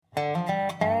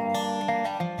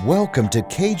Welcome to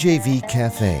KJV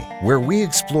Cafe, where we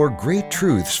explore great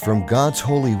truths from God's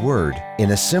holy word in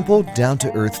a simple,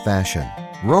 down-to-earth fashion.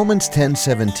 Romans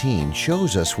 10:17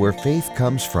 shows us where faith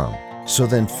comes from. So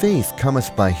then faith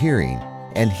cometh by hearing,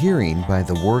 and hearing by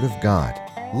the word of God.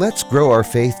 Let's grow our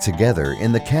faith together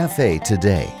in the cafe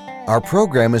today. Our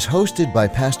program is hosted by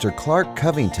Pastor Clark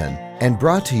Covington and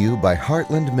brought to you by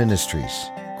Heartland Ministries.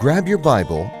 Grab your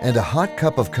Bible and a hot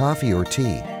cup of coffee or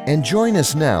tea and join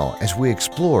us now as we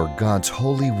explore God's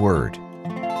holy word.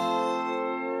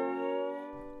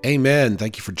 Amen.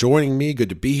 Thank you for joining me. Good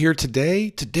to be here today.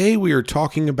 Today we are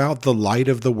talking about the light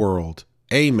of the world.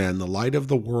 Amen. The light of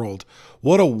the world.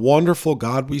 What a wonderful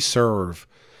God we serve.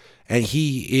 And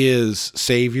He is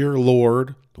Savior,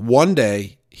 Lord. One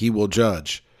day He will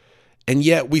judge. And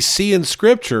yet we see in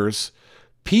scriptures,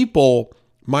 people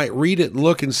might read it and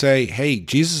look and say, hey,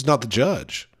 Jesus is not the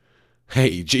judge.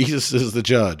 Hey, Jesus is the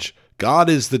judge. God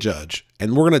is the judge.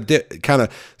 And we're going to kind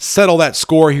of settle that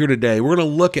score here today. We're going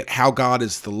to look at how God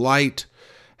is the light,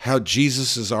 how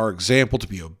Jesus is our example to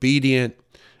be obedient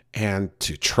and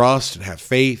to trust and have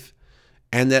faith,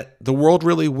 and that the world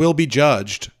really will be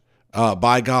judged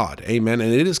by God. Amen.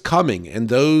 And it is coming. And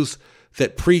those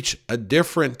that preach a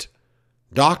different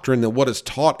doctrine than what is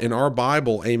taught in our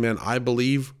Bible, amen, I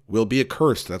believe will be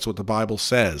accursed. That's what the Bible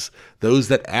says. Those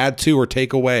that add to or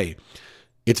take away.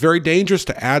 It's very dangerous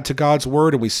to add to God's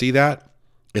word, and we see that.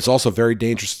 It's also very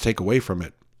dangerous to take away from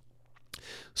it.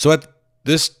 So at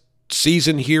this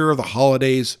season here of the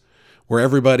holidays, where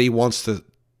everybody wants to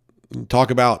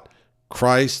talk about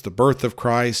Christ, the birth of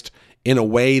Christ, in a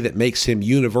way that makes him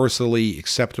universally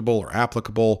acceptable or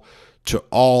applicable to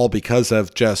all because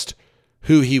of just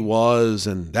who he was,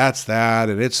 and that's that,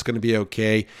 and it's going to be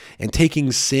okay, and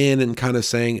taking sin and kind of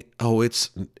saying, oh, it's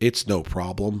no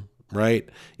problem, right?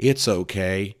 It's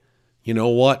okay. You know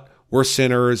what? We're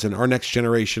sinners, and our next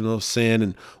generation will sin,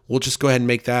 and we'll just go ahead and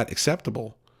make that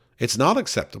acceptable. It's not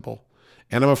acceptable.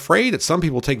 And I'm afraid that some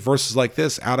people take verses like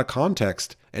this out of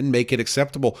context and make it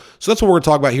acceptable. So that's what we're going to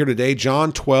talk about here today.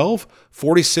 John 12,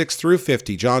 46 through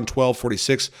 50. John 12,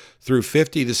 46 through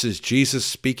 50. This is Jesus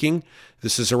speaking.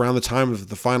 This is around the time of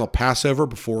the final Passover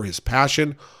before his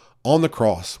passion on the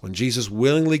cross, when Jesus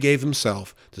willingly gave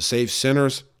himself to save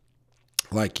sinners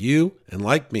like you and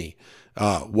like me.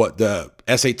 What the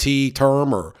SAT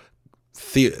term or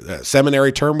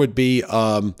seminary term would be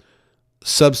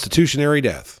substitutionary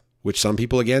death, which some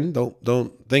people, again,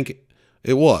 don't think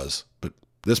it was. But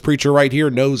this preacher right here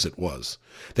knows it was.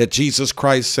 That Jesus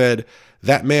Christ said,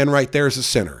 that man right there is a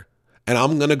sinner. And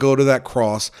I'm going to go to that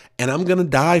cross, and I'm going to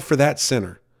die for that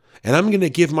sinner. And I'm going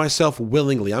to give myself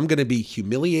willingly. I'm going to be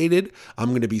humiliated. I'm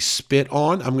going to be spit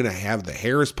on. I'm going to have the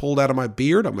hairs pulled out of my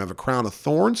beard. I'm going to have a crown of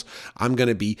thorns. I'm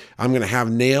going to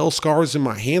have nail scars in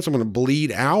my hands. I'm going to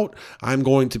bleed out. I'm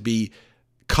going to be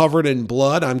covered in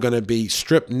blood. I'm going to be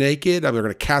stripped naked. I'm going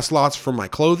to cast lots for my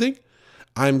clothing.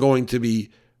 I'm going to be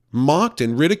mocked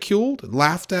and ridiculed and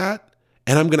laughed at.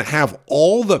 And I'm going to have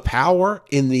all the power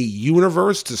in the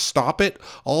universe to stop it,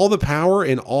 all the power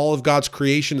in all of God's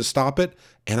creation to stop it,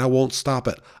 and I won't stop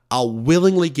it. I'll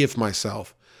willingly give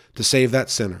myself to save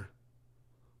that sinner.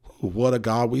 What a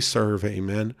God we serve,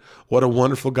 amen. What a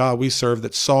wonderful God we serve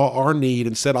that saw our need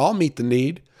and said, I'll meet the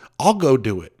need. I'll go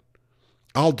do it.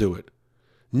 I'll do it.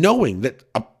 Knowing that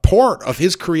a part of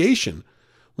his creation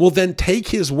will then take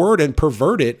his word and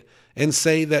pervert it and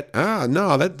say that,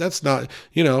 no, that's not,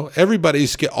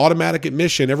 everybody's get automatic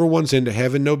admission. Everyone's into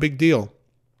heaven. No big deal.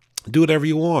 Do whatever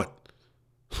you want.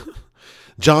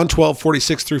 John 12,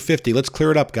 46 through 50. Let's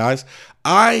clear it up, guys.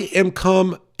 I am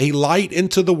come a light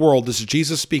into the world. This is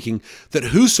Jesus speaking, that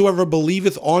whosoever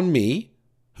believeth on me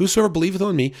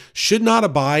should not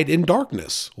abide in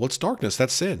darkness. What's darkness?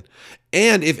 That's sin.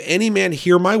 And if any man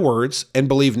hear my words and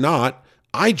believe not,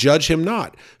 I judge him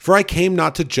not, for I came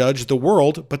not to judge the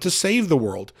world, but to save the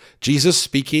world. Jesus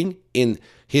speaking in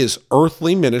his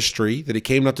earthly ministry, that he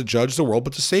came not to judge the world,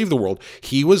 but to save the world.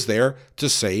 He was there to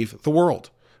save the world.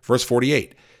 Verse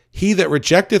 48, he that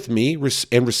rejecteth me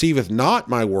and receiveth not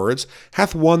my words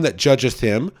hath one that judgeth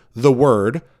him, the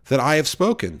word that I have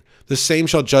spoken. The same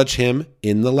shall judge him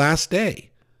in the last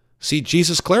day. See,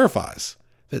 Jesus clarifies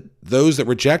that those that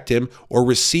reject him or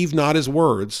receive not his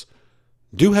words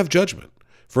do have judgment.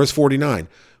 Verse 49,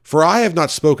 for I have not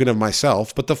spoken of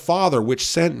myself, but the Father which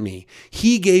sent me.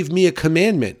 He gave me a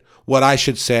commandment, what I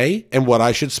should say and what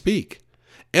I should speak.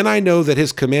 And I know that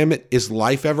his commandment is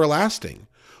life everlasting.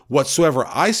 Whatsoever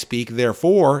I speak,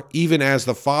 therefore, even as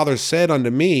the Father said unto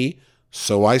me,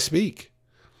 so I speak.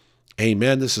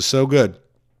 Amen. This is so good.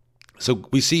 So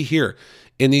we see here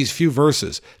in these few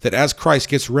verses that as Christ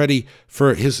gets ready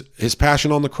for his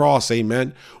passion on the cross,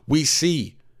 amen, we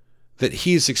see that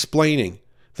he is explaining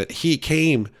that he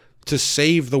came to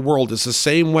save the world. It's the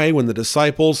same way when the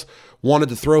disciples wanted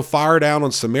to throw fire down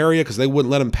on Samaria because they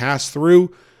wouldn't let him pass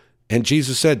through. And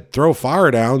Jesus said, throw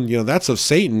fire down, that's of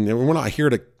Satan. And we're not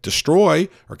here to destroy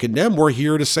or condemn. We're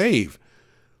here to save.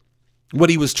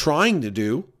 What he was trying to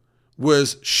do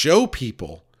was show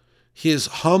people his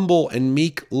humble and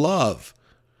meek love.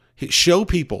 Show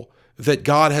people that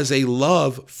God has a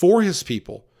love for his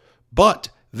people, but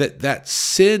that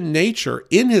sin nature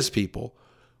in his people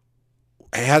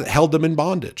had held them in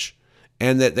bondage,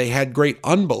 and that they had great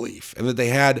unbelief, and that they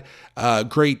had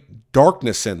great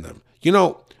darkness in them.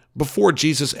 Before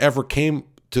Jesus ever came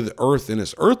to the earth in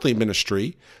his earthly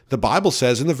ministry, the Bible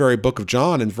says in the very book of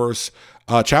John in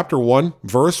chapter 1,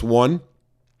 verse 1,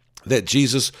 that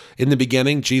Jesus, in the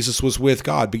beginning, Jesus was with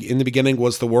God. In the beginning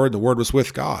was the Word was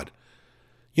with God.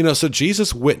 So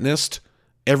Jesus witnessed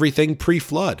everything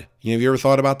pre-flood. Have you ever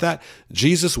thought about that?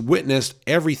 Jesus witnessed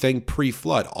everything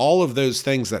pre-flood, all of those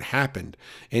things that happened.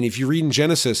 And if you read in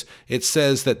Genesis, it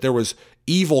says that there was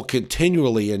evil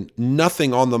continually and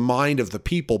nothing on the mind of the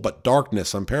people but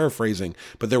darkness. I'm paraphrasing,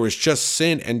 but there was just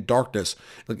sin and darkness.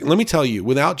 Let me tell you,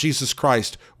 without Jesus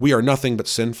Christ, we are nothing but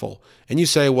sinful. And you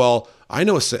say, well, I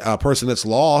know a person that's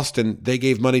lost and they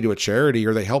gave money to a charity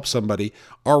or they helped somebody.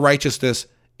 Our righteousness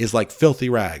is like filthy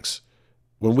rags.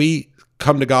 When we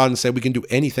come to God and say we can do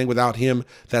anything without him,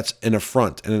 that's an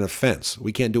affront and an offense.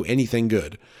 We can't do anything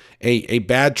good. A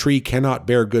bad tree cannot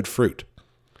bear good fruit.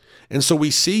 And so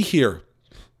we see here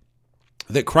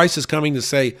that Christ is coming to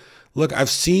say, look, I've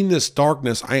seen this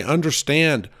darkness. I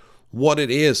understand what it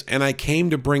is, and I came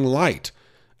to bring light.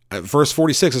 Verse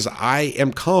 46 says, I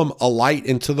am come a light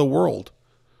into the world,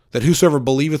 that whosoever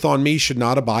believeth on me should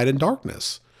not abide in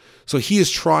darkness. So he is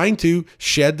trying to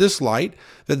shed this light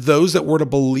that those that were to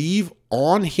believe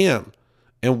on him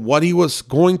and what he was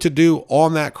going to do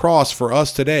on that cross for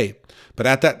us today. But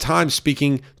at that time,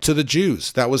 speaking to the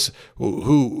Jews, that was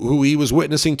who he was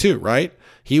witnessing to, right?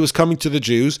 He was coming to the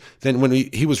Jews. Then when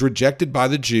he was rejected by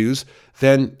the Jews,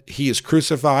 then he is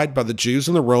crucified by the Jews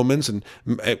and the Romans. And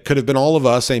it could have been all of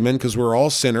us, amen, because we're all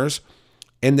sinners.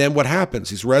 And then what happens?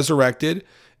 He's resurrected.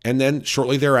 And then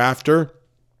shortly thereafter,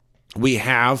 we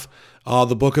have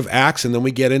the book of Acts, and then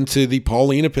we get into the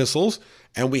Pauline epistles,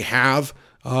 and we have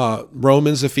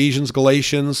Romans, Ephesians,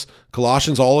 Galatians,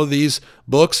 Colossians, all of these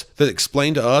books that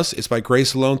explain to us it's by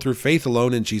grace alone, through faith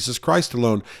alone, in Jesus Christ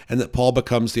alone, and that Paul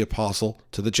becomes the apostle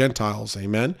to the Gentiles,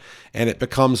 amen? And it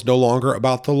becomes no longer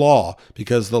about the law,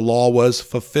 because the law was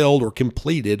fulfilled or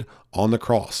completed on the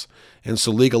cross. And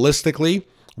so legalistically,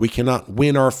 we cannot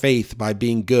win our faith by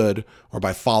being good or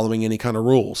by following any kind of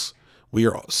rules. We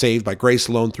are saved by grace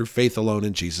alone, through faith alone,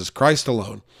 in Jesus Christ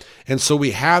alone. And so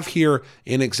we have here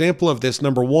an example of this.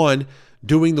 Number one,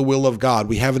 doing the will of God.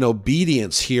 We have an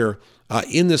obedience here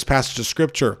in this passage of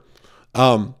Scripture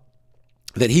that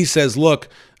he says, look,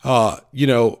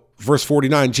 verse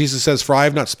 49, Jesus says, for I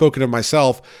have not spoken of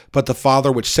myself, but the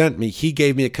Father which sent me, he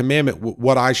gave me a commandment,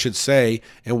 what I should say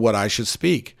and what I should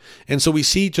speak. And so we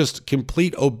see just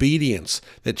complete obedience,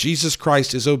 that Jesus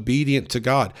Christ is obedient to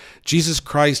God. Jesus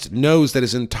Christ knows that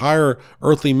his entire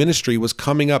earthly ministry was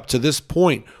coming up to this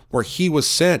point where he was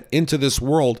sent into this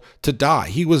world to die.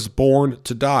 He was born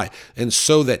to die, and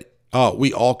so that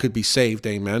we all could be saved,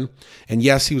 amen. And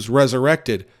yes, he was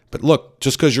resurrected. But look,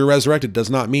 just because you're resurrected does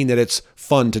not mean that it's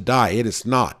fun to die. It is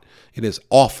not. It is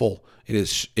awful.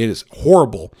 It is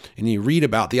horrible. And you read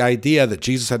about the idea that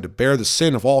Jesus had to bear the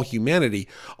sin of all humanity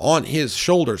on his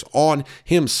shoulders, on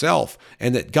himself,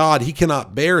 and that God, he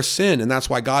cannot bear sin. And that's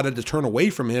why God had to turn away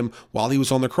from him while he was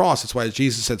on the cross. That's why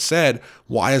Jesus had said,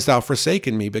 why hast thou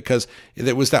forsaken me? Because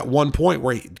there was that one point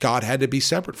where God had to be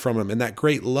separate from him. And that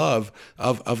great love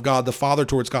of God the Father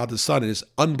towards God the Son, it is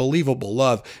unbelievable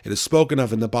love. It is spoken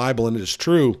of in the Bible, and it is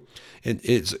true. And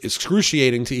it's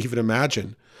excruciating to even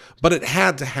imagine. But it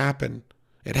had to happen.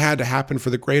 It had to happen for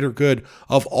the greater good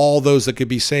of all those that could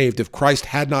be saved. If Christ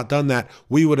had not done that,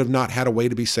 we would have not had a way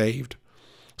to be saved.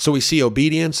 So we see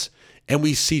obedience and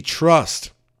we see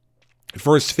trust.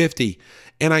 Verse 50,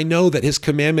 and I know that his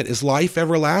commandment is life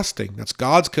everlasting. That's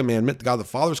God's commandment. God the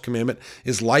Father's commandment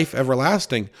is life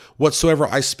everlasting. Whatsoever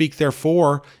I speak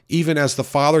therefore, even as the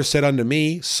Father said unto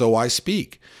me, so I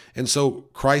speak. And so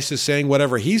Christ is saying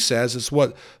whatever he says is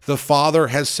what the Father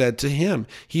has said to him.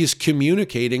 He is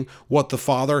communicating what the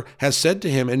Father has said to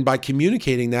him. And by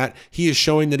communicating that, he is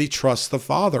showing that he trusts the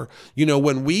Father.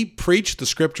 When we preach the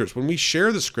scriptures, when we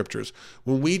share the scriptures,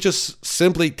 when we just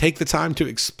simply take the time to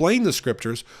explain the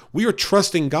scriptures, we are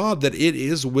trusting God that it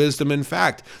is wisdom in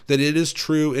fact, that it is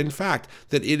true in fact,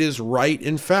 that it is right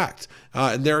in fact.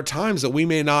 And there are times that we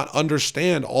may not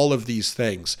understand all of these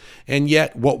things. And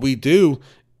yet what we do,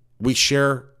 we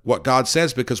share what God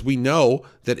says because we know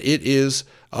that it is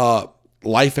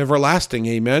life everlasting.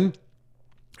 Amen.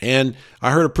 And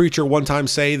I heard a preacher one time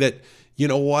say that,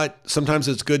 sometimes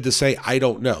it's good to say, I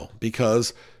don't know,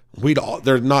 because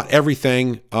there's not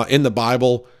everything in the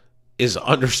Bible is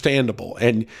understandable.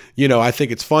 And, I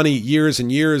think it's funny, years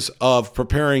and years of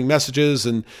preparing messages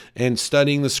and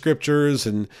studying the scriptures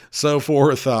and so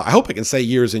forth. I hope I can say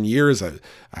years and years.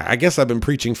 I guess I've been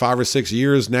preaching 5 or 6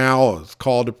 years now. It's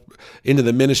called into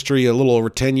the ministry a little over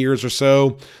 10 years or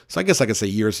so. So I guess I could say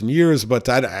years and years, but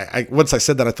I once I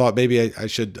said that, I thought maybe I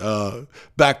should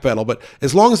backpedal. But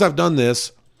as long as I've done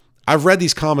this, I've read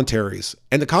these commentaries,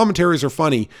 and the commentaries are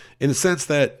funny in the sense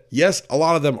that, yes, a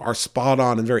lot of them are spot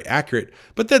on and very accurate,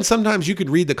 but then sometimes you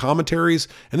could read the commentaries,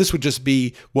 and this would just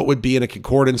be what would be in a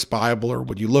concordance Bible, or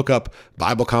when you look up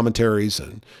Bible commentaries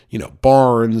and,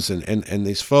 Barnes and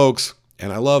these folks,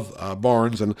 and I love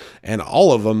Barnes and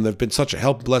all of them. They've been such a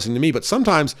help and blessing to me, but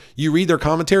sometimes you read their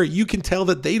commentary, you can tell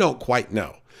that they don't quite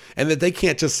know, and that they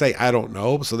can't just say, I don't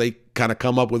know, so they kind of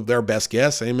come up with their best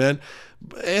guess, amen?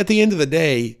 At the end of the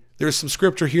day, there's some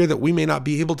scripture here that we may not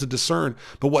be able to discern.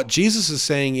 But what Jesus is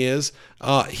saying is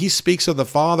he speaks of the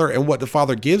Father and what the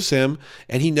Father gives him,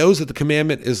 and he knows that the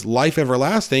commandment is life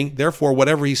everlasting. Therefore,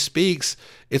 whatever he speaks,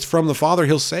 it's from the Father.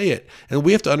 He'll say it. And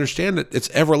we have to understand that it's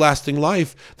everlasting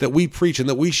life that we preach and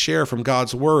that we share from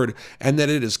God's word, and that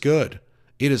it is good.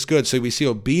 It is good. So we see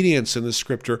obedience in the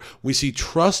scripture. We see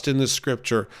trust in the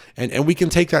scripture, and we can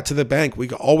take that to the bank. We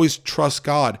can always trust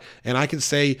God. And I can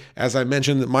say, as I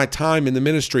mentioned, that my time in the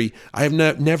ministry, I have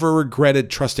never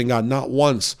regretted trusting God. Not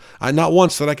once. Not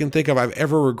once that I can think of I've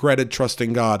ever regretted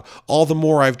trusting God. All the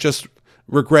more I've just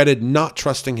regretted not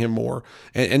trusting him more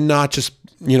and not just,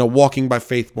 walking by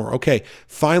faith more. Okay,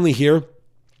 finally here,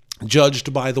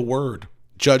 judged by the word.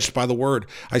 Judged by the word.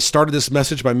 I started this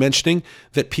message by mentioning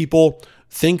that people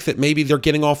think that maybe they're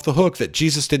getting off the hook, that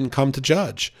Jesus didn't come to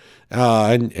judge.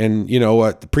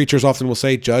 The preachers often will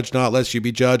say, judge not lest you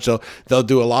be judged. So they'll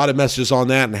do a lot of messages on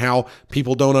that and how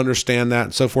people don't understand that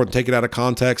and so forth and take it out of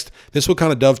context. This will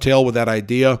kind of dovetail with that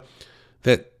idea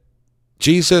that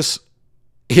Jesus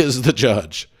is the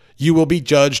judge. You will be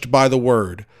judged by the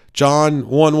word. John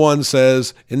 1:1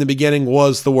 says, in the beginning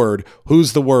was the Word.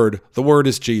 Who's the Word? The Word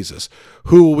is Jesus.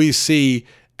 Who will we see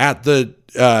at the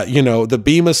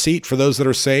Bema seat for those that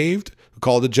are saved?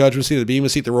 Called the judgment seat, the Bema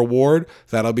seat, the reward?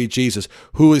 That'll be Jesus.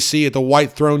 Who we see at the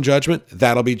white throne judgment?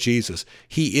 That'll be Jesus.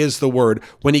 He is the Word.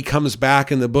 When he comes back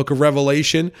in the book of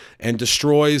Revelation and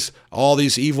destroys all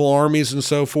these evil armies and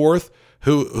so forth,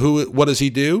 what does he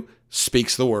do?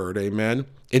 Speaks the Word. Amen.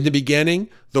 In the beginning,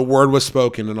 the Word was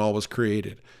spoken and all was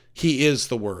created. He is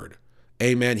the Word.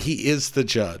 Amen. He is the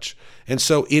judge. And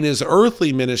so in his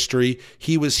earthly ministry,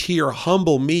 he was here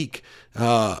humble, meek,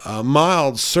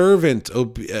 mild, servant,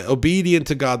 obedient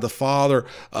to God the Father,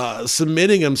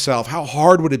 submitting himself. How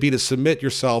hard would it be to submit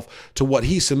yourself to what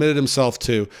he submitted himself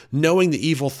to, knowing the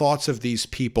evil thoughts of these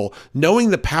people, knowing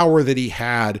the power that he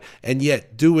had, and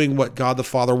yet doing what God the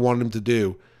Father wanted him to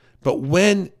do. But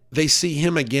when they see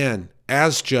him again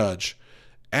as judge,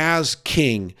 as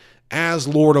king, as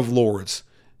Lord of Lords,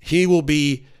 he will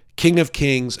be King of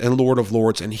Kings and Lord of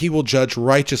Lords, and he will judge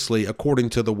righteously according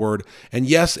to the word. And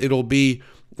yes, it'll be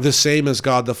the same as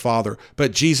God the Father,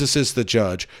 but Jesus is the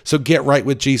judge. So get right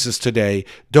with Jesus today.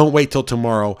 Don't wait till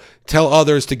tomorrow. Tell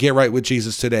others to get right with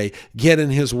Jesus today. Get in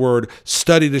his word.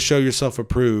 Study to show yourself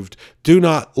approved. Do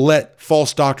not let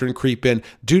false doctrine creep in.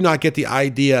 Do not get the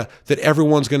idea that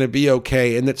everyone's going to be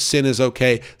okay and that sin is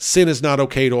okay. Sin is not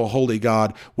okay to a holy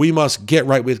God. We must get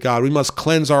right with God. We must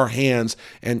cleanse our hands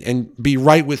and be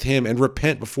right with him and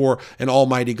repent before an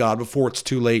almighty God before it's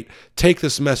too late. Take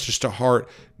this message to heart.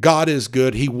 God is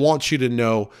good. He wants you to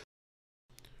know.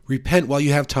 Repent while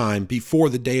you have time before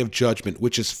the day of judgment,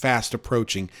 which is fast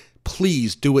approaching.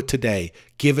 Please do it today.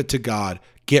 Give it to God.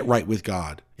 Get right with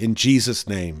God. In Jesus'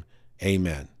 name,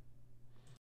 amen.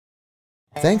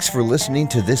 Thanks for listening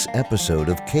to this episode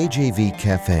of KJV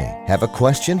Cafe. Have a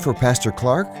question for Pastor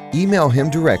Clark? Email him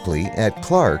directly at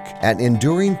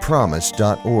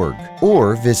clark@enduringpromise.org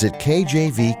or visit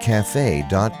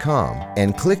kjvcafe.com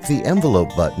and click the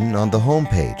envelope button on the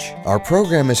homepage. Our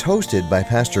program is hosted by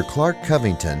Pastor Clark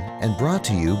Covington and brought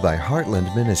to you by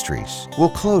Heartland Ministries. We'll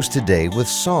close today with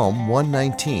Psalm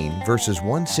 119, verses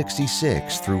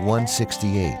 166 through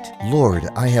 168. Lord,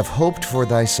 I have hoped for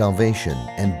thy salvation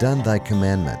and done thy commandments.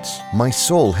 My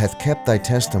soul hath kept thy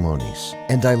testimonies,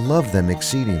 and I love them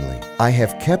exceedingly. I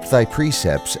have kept thy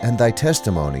precepts and thy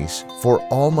testimonies, for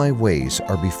all my ways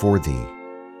are before thee.